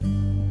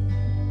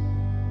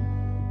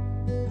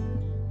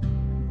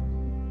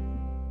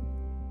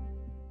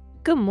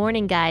Good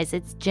morning, guys.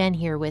 It's Jen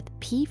here with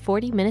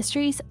P40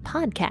 Ministries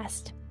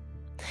podcast.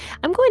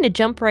 I'm going to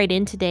jump right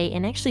in today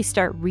and actually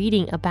start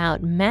reading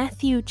about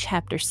Matthew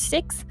chapter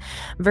 6,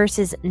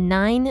 verses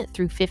 9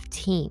 through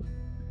 15.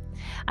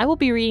 I will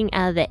be reading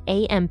out of the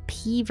AMP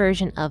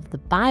version of the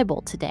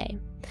Bible today.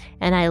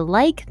 And I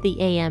like the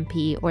AMP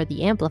or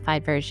the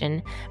Amplified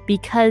version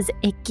because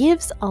it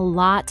gives a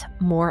lot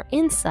more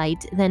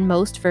insight than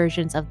most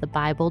versions of the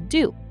Bible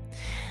do.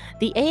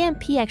 The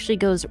AMP actually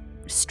goes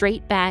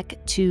straight back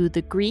to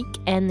the Greek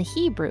and the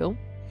Hebrew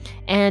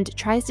and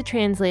tries to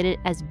translate it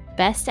as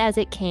best as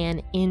it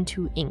can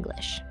into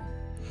English.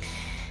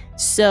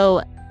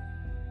 So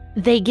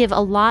they give a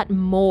lot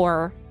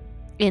more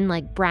in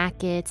like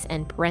brackets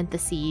and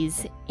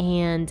parentheses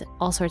and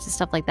all sorts of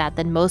stuff like that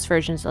than most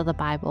versions of the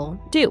Bible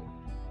do.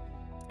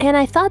 And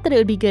I thought that it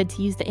would be good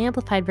to use the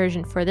Amplified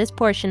version for this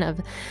portion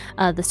of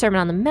the Sermon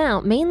on the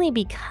Mount, mainly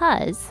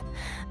because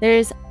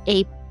there's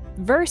a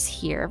verse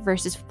here,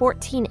 verses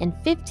 14 and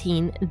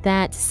 15,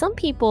 that some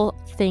people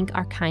think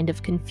are kind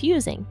of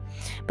confusing.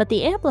 But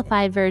the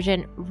Amplified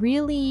version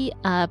really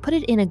put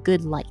it in a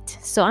good light.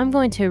 So I'm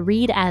going to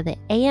read out of the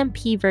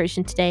AMP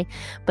version today,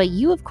 but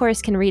you, of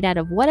course, can read out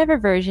of whatever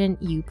version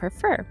you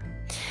prefer.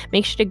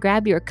 Make sure to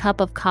grab your cup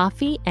of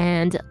coffee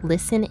and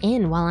listen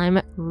in while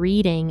I'm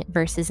reading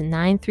verses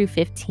 9 through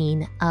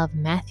 15 of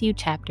Matthew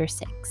chapter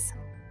 6.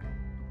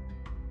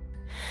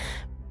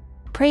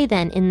 Pray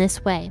then in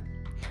this way.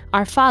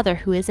 Our Father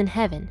who is in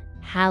heaven,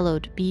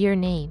 hallowed be your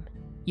name.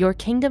 Your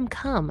kingdom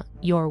come,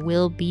 your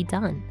will be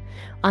done,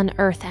 on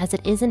earth as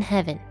it is in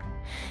heaven.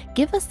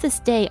 Give us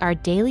this day our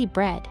daily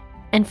bread,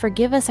 and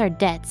forgive us our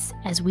debts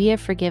as we have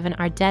forgiven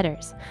our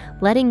debtors,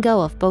 letting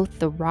go of both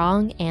the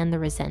wrong and the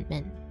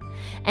resentment.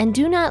 And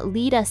do not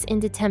lead us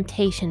into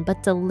temptation,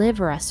 but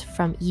deliver us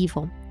from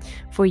evil.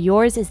 For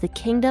yours is the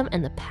kingdom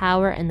and the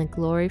power and the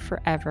glory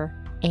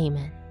forever.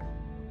 Amen.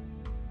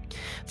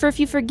 For if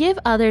you forgive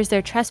others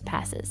their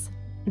trespasses,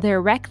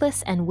 their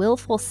reckless and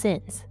willful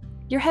sins,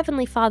 your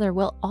heavenly Father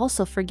will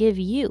also forgive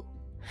you.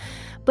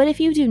 But if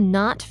you do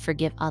not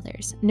forgive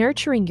others,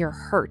 nurturing your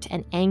hurt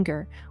and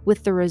anger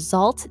with the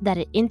result that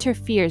it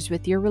interferes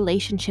with your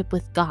relationship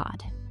with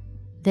God,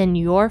 then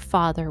your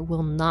Father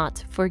will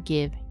not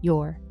forgive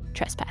your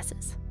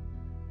trespasses.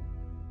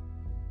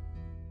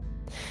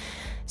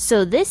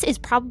 So this is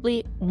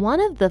probably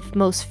one of the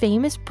most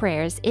famous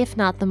prayers, if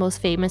not the most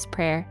famous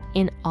prayer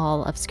in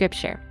all of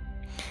Scripture.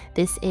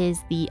 This is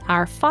the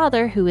Our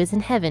Father who is in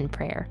heaven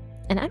prayer.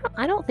 And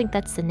I don't think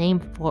that's the name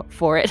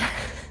for it.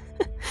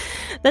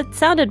 That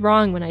sounded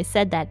wrong when I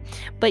said that,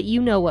 but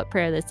you know what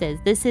prayer this is.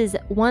 This is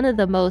one of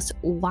the most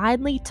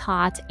widely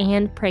taught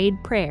and prayed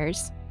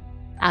prayers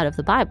out of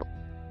the Bible.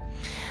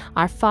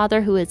 Our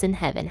Father who is in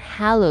heaven,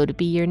 hallowed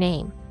be your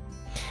name.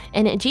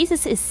 And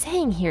Jesus is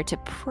saying here to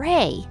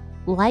pray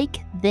like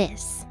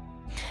this.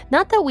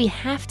 Not that we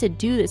have to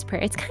do this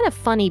prayer. It's kind of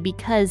funny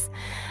because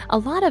a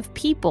lot of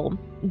people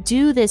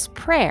do this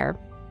prayer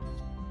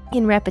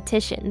in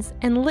repetitions.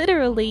 And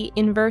literally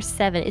in verse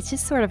 7, it's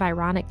just sort of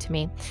ironic to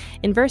me.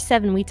 In verse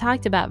 7, we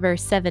talked about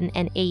verse 7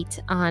 and 8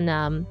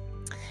 on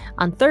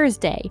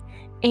Thursday.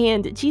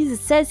 And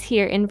Jesus says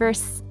here in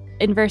verse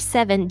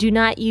 7, do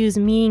not use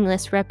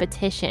meaningless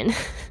repetition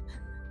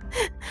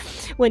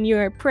when you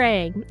are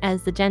praying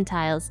as the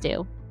Gentiles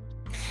do,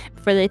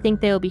 for they think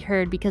they will be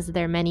heard because of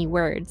their many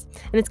words.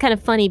 And it's kind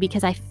of funny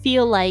because I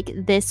feel like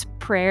this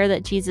prayer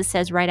that Jesus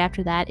says right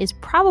after that is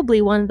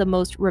probably one of the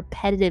most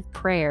repetitive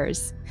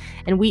prayers,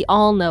 and we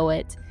all know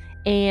it.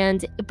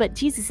 But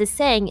Jesus is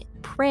saying,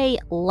 pray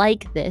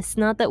like this,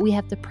 not that we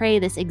have to pray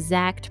this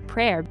exact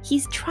prayer.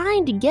 He's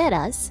trying to get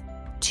us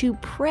to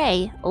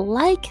pray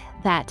like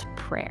that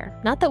prayer.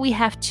 Not that we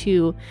have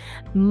to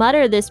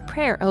mutter this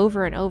prayer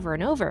over and over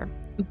and over,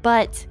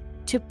 but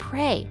to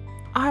pray,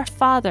 Our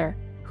Father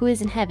who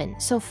is in heaven.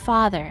 So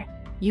Father,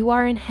 you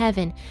are in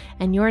heaven,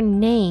 and your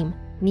name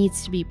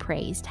needs to be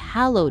praised.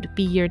 Hallowed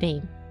be your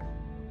name.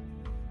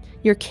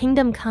 Your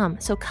kingdom come.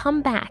 So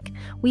come back.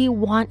 We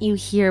want you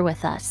here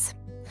with us.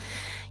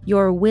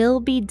 Your will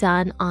be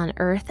done on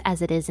earth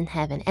as it is in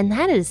heaven. And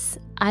that is,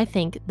 I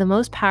think, the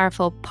most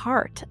powerful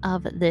part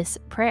of this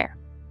prayer.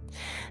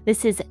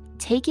 This is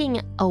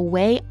taking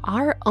away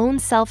our own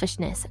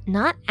selfishness,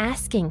 not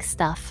asking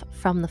stuff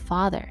from the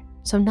Father.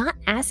 So not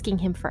asking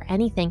him for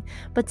anything,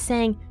 but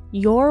saying,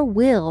 your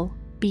will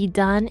be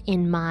done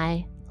in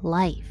my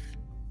life.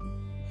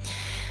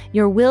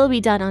 Your will be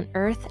done on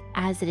earth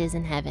as it is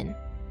in heaven.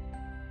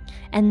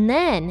 And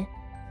then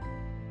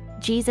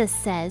Jesus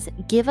says,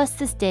 give us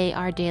this day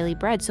our daily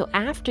bread. So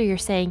after you're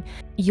saying,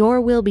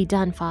 your will be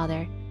done,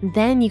 Father,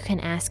 then you can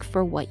ask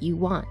for what you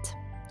want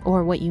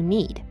or what you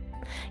need.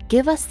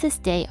 Give us this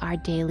day our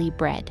daily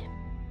bread.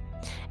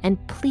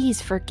 And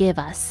please forgive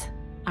us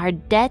our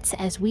debts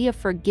as we have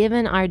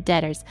forgiven our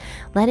debtors,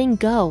 letting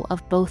go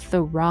of both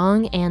the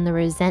wrong and the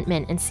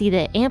resentment. And see,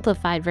 the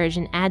Amplified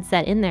version adds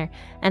that in there,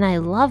 and I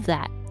love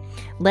that.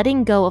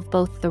 Letting go of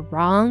both the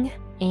wrong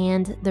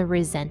and the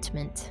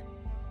resentment.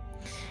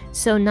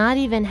 So not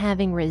even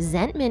having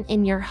resentment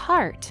in your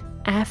heart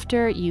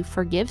after you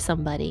forgive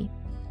somebody.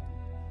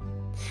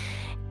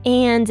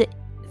 And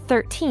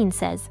 13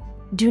 says,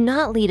 do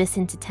not lead us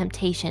into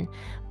temptation,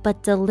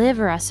 but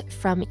deliver us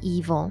from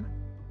evil.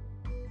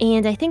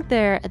 And I think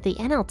the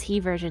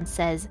NLT version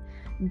says,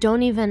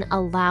 don't even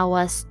allow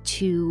us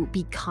to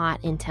be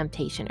caught in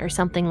temptation or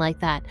something like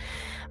that.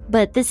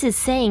 But this is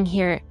saying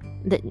here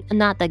that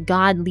not that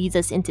God leads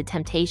us into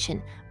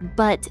temptation,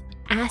 but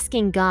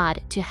asking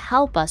God to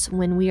help us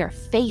when we are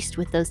faced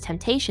with those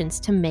temptations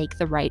to make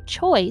the right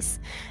choice,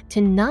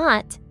 to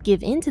not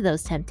give into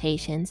those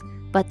temptations,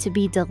 but to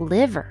be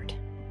delivered.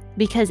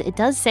 Because it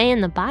does say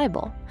in the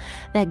Bible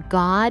that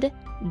God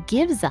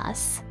gives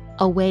us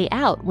a way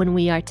out when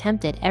we are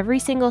tempted every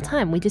single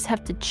time. We just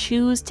have to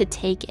choose to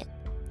take it.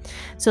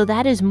 So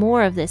that is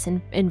more of this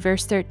in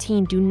verse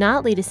 13. Do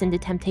not lead us into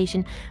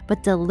temptation,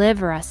 but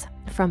deliver us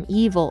from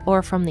evil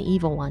or from the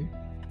evil one.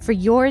 For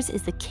yours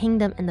is the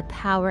kingdom and the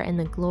power and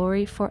the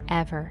glory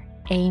forever.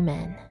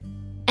 Amen.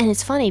 And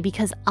it's funny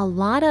because a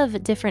lot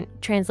of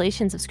different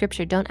translations of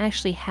scripture don't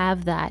actually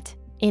have that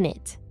in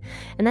it.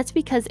 And that's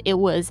because it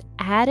was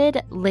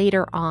added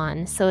later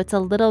on. So it's a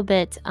little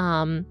bit,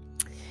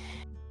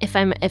 if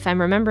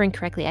I'm remembering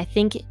correctly, I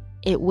think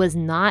it was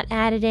not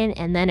added in,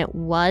 and then it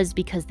was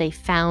because they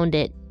found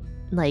it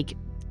like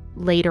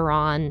later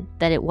on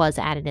that it was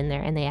added in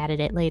there, and they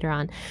added it later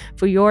on.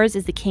 For yours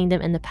is the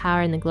kingdom and the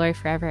power and the glory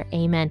forever.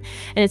 Amen.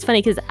 And it's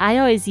funny because I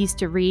always used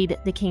to read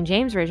the King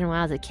James Version when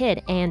I was a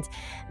kid, and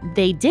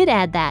they did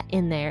add that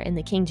in there in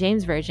the King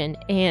James Version.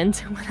 And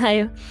when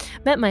I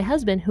met my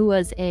husband, who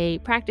was a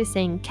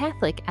practicing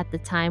Catholic at the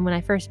time when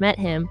I first met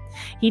him,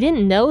 he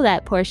didn't know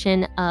that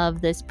portion of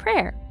this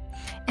prayer.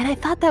 And I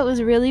thought that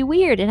was really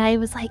weird. And I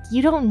was like,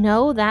 you don't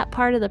know that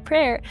part of the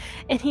prayer?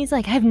 And he's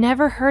like, I've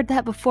never heard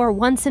that before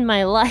once in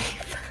my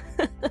life.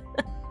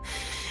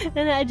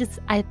 And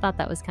I thought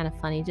that was kind of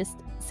funny. Just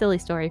silly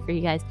story for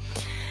you guys.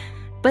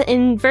 But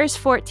in verse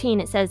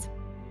 14, it says,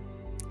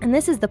 and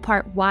this is the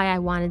part why I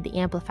wanted the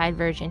Amplified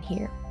Version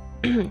here.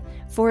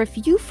 For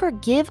if you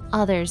forgive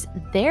others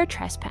their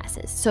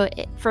trespasses. So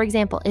for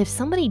example, if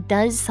somebody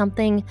does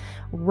something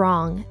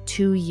wrong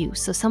to you,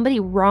 so somebody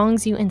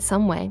wrongs you in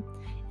some way,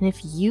 and if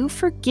you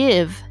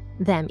forgive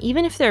them,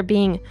 even if they're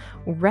being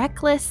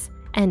reckless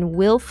and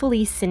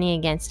willfully sinning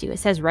against you, it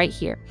says right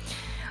here,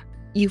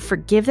 you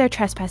forgive their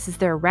trespasses,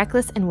 their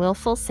reckless and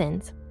willful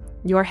sins,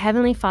 your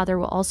heavenly Father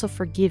will also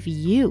forgive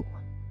you.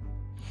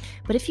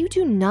 But if you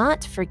do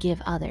not forgive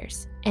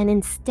others, and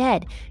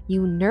instead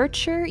you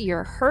nurture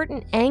your hurt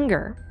and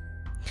anger,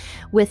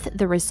 with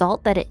the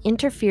result that it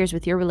interferes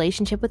with your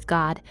relationship with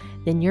God,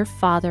 then your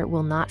Father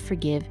will not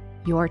forgive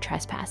your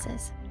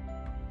trespasses.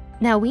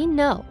 Now we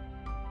know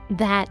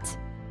that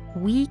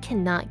we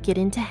cannot get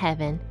into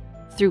heaven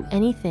through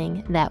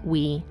anything that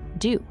we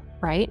do,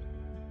 right?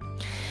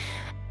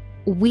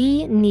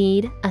 We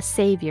need a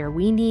Savior.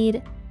 We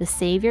need the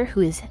Savior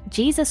who is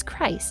Jesus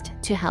Christ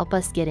to help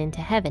us get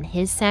into heaven,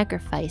 his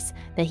sacrifice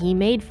that he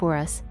made for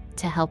us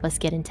to help us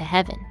get into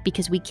heaven,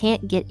 because we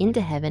can't get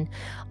into heaven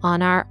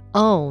on our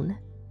own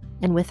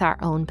and with our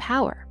own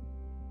power.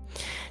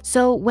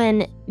 So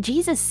when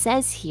Jesus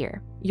says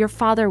here, your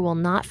Father will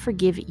not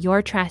forgive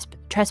your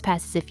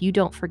trespasses if you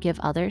don't forgive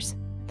others,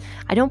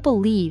 I don't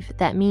believe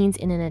that means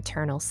in an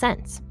eternal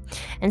sense.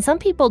 And some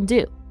people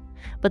do,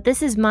 but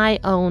this is my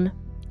own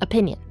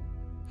opinion.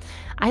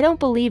 I don't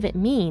believe it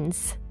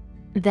means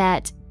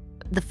that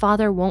the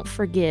Father won't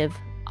forgive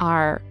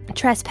our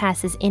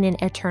trespasses in an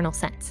eternal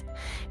sense,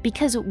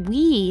 because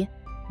we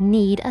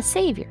need a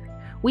Savior.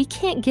 We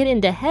can't get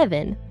into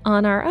heaven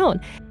on our own.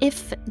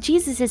 If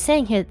Jesus is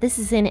saying here, this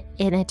is in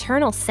an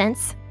eternal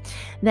sense,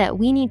 that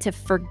we need to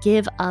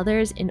forgive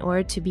others in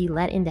order to be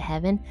let into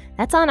heaven,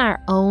 that's on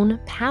our own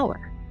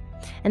power.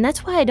 And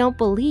that's why I don't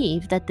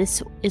believe that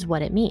this is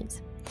what it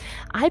means.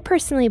 I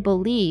personally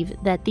believe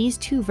that these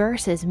two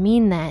verses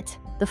mean that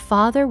the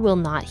Father will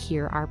not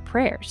hear our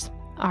prayers,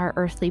 our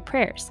earthly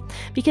prayers,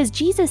 because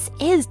Jesus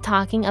is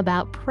talking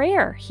about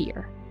prayer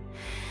here.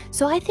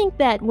 So I think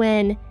that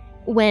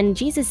when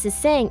Jesus is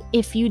saying,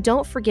 if you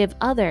don't forgive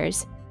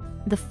others,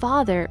 the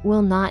Father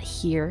will not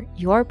hear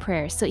your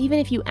prayers. So even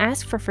if you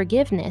ask for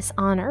forgiveness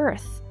on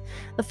earth,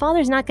 the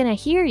Father's not going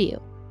to hear you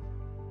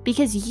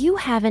because you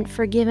haven't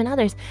forgiven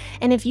others.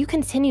 And if you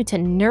continue to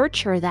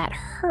nurture that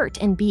hurt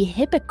and be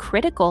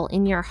hypocritical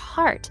in your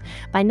heart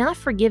by not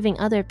forgiving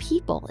other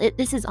people,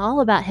 this is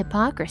all about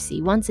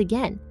hypocrisy once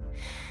again,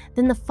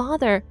 then the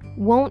Father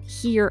won't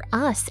hear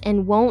us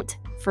and won't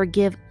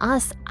forgive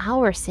us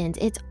our sins.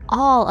 It's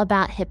all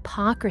about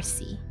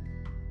hypocrisy.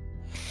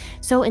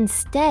 So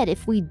instead,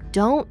 if we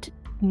don't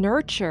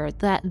nurture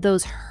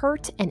those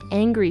hurt and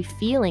angry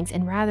feelings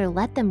and rather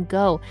let them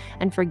go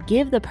and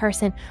forgive the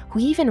person who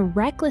even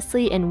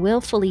recklessly and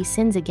willfully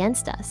sins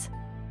against us,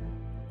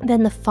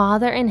 then the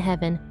Father in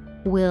heaven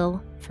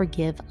will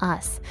forgive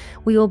us.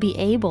 We will be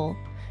able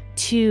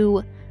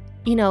to,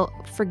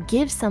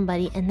 forgive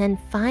somebody and then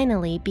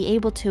finally be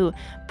able to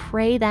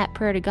pray that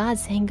prayer to God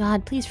saying,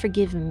 God, please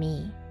forgive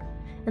me.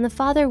 And the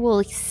Father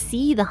will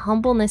see the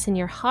humbleness in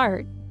your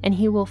heart, and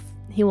he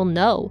will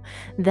know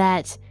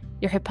that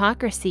your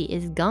hypocrisy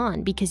is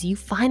gone because you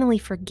finally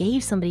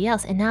forgave somebody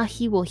else, and now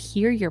he will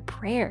hear your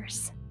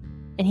prayers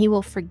and he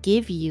will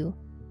forgive you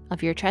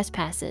of your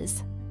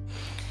trespasses.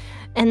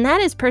 And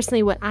that is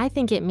personally what I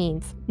think it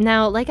means.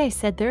 Now, like I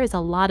said, there is a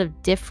lot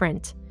of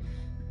different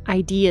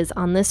ideas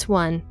on this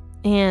one,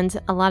 and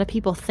a lot of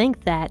people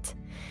think that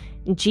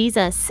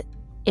Jesus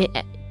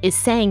is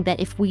saying that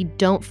if we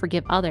don't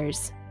forgive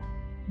others,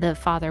 the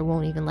Father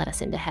won't even let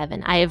us into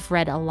heaven. I have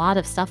read a lot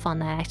of stuff on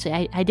that.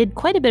 Actually, I did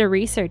quite a bit of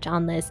research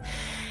on this,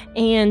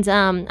 and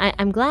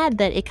I'm glad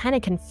that it kind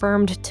of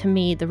confirmed to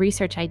me, the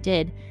research I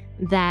did,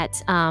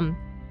 that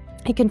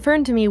it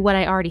confirmed to me what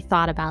I already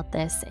thought about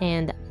this.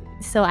 And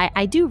so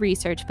I do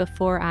research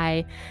before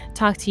I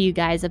talk to you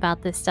guys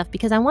about this stuff,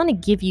 because I want to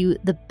give you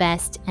the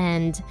best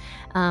and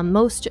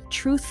most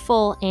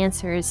truthful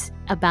answers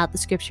about the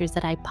scriptures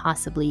that I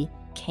possibly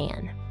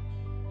can.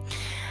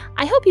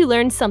 I hope you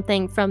learned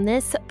something from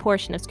this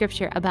portion of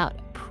scripture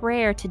about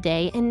prayer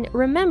today, and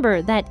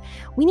remember that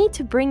we need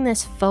to bring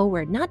this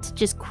forward, not to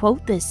just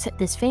quote this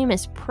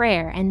famous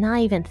prayer and not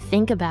even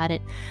think about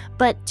it,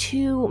 but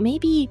to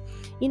maybe,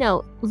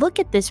 look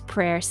at this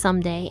prayer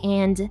someday,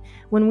 and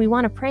when we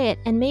want to pray it,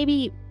 and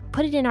maybe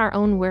put it in our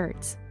own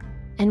words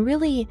and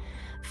really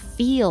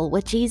feel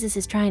what Jesus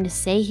is trying to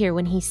say here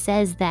when he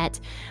says that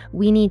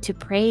we need to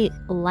pray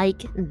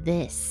like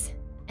this,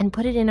 and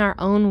put it in our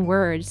own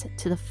words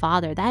to the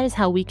Father. That is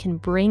how we can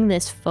bring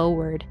this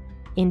forward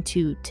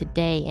into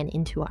today and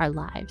into our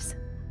lives.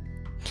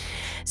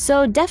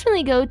 So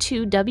definitely go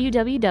to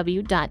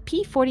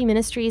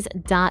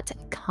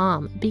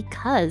www.p40ministries.com,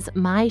 because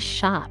my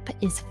shop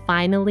is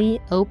finally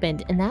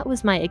opened. And that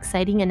was my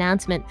exciting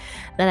announcement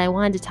that I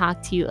wanted to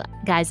talk to you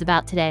guys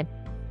about today.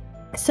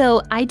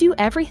 So I do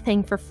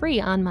everything for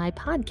free on my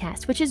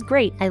podcast, which is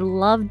great. I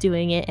love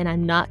doing it, and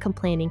I'm not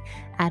complaining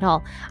at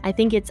all. I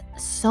think it's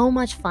so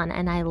much fun,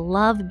 and I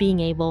love being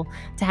able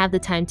to have the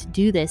time to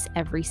do this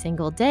every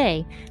single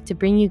day to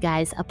bring you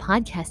guys a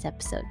podcast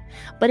episode.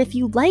 But if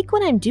you like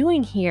what I'm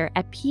doing here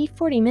at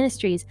P40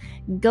 Ministries,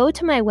 go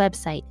to my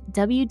website,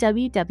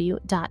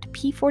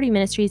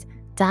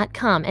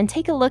 www.p40ministries.com, and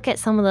take a look at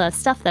some of the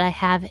stuff that I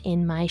have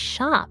in my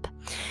shop.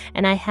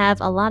 And I have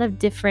a lot of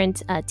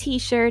different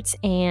t-shirts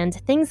and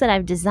things that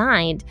I've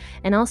designed,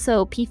 and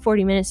also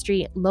P40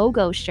 Ministry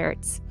logo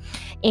shirts.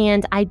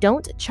 And I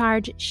don't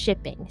charge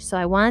shipping, so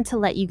I wanted to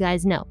let you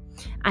guys know.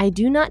 I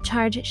do not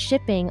charge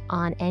shipping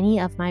on any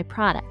of my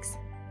products.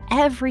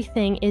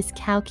 Everything is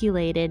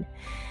calculated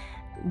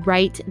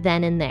right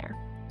then and there.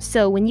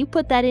 So when you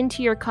put that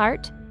into your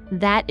cart,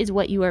 that is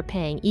what you are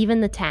paying,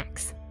 even the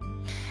tax.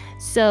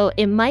 So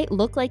it might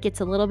look like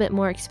it's a little bit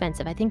more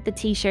expensive. I think the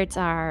t-shirts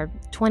are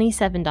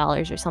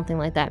 $27 or something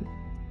like that.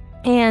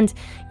 And,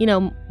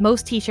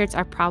 most t-shirts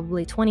are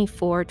probably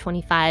 $24,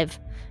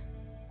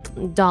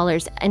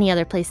 $25 any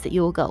other place that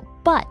you will go.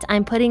 But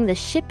I'm putting the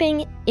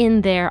shipping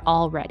in there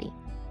already.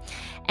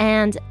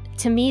 And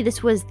to me,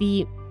 this was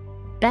the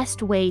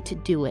best way to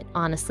do it,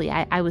 honestly.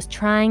 I was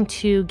trying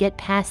to get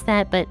past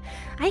that, but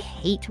I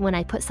hate when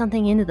I put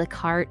something into the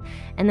cart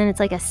and then it's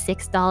like a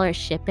 $6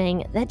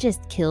 shipping. That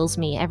just kills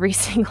me every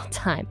single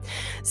time.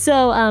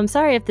 So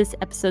sorry if this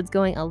episode's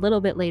going a little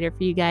bit later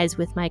for you guys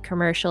with my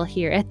commercial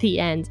here at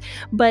the end.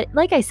 But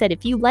like I said,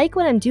 if you like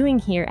what I'm doing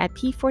here at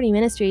P40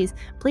 Ministries,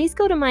 please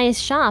go to my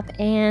shop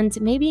and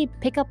maybe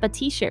pick up a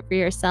t-shirt for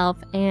yourself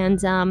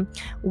and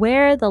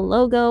wear the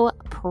logo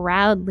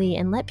proudly,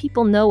 and let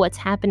people know what's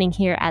happening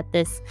here at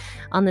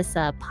on this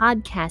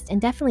podcast,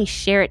 and definitely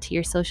share it to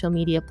your social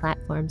media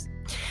platforms.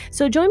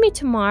 So join me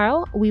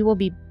tomorrow. We will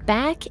be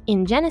back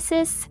in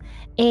Genesis,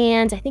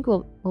 and I think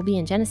we'll be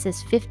in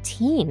Genesis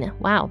 15.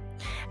 Wow.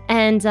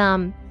 And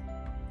I'm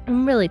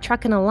really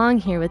trucking along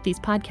here with these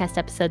podcast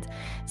episodes.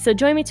 So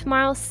join me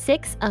tomorrow,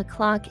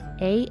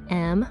 6:00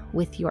 a.m.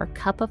 with your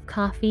cup of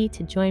coffee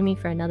to join me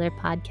for another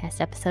podcast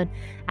episode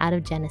out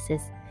of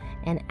Genesis.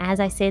 And as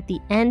I say at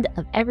the end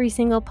of every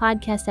single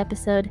podcast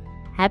episode,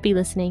 happy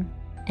listening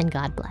and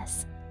God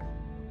bless.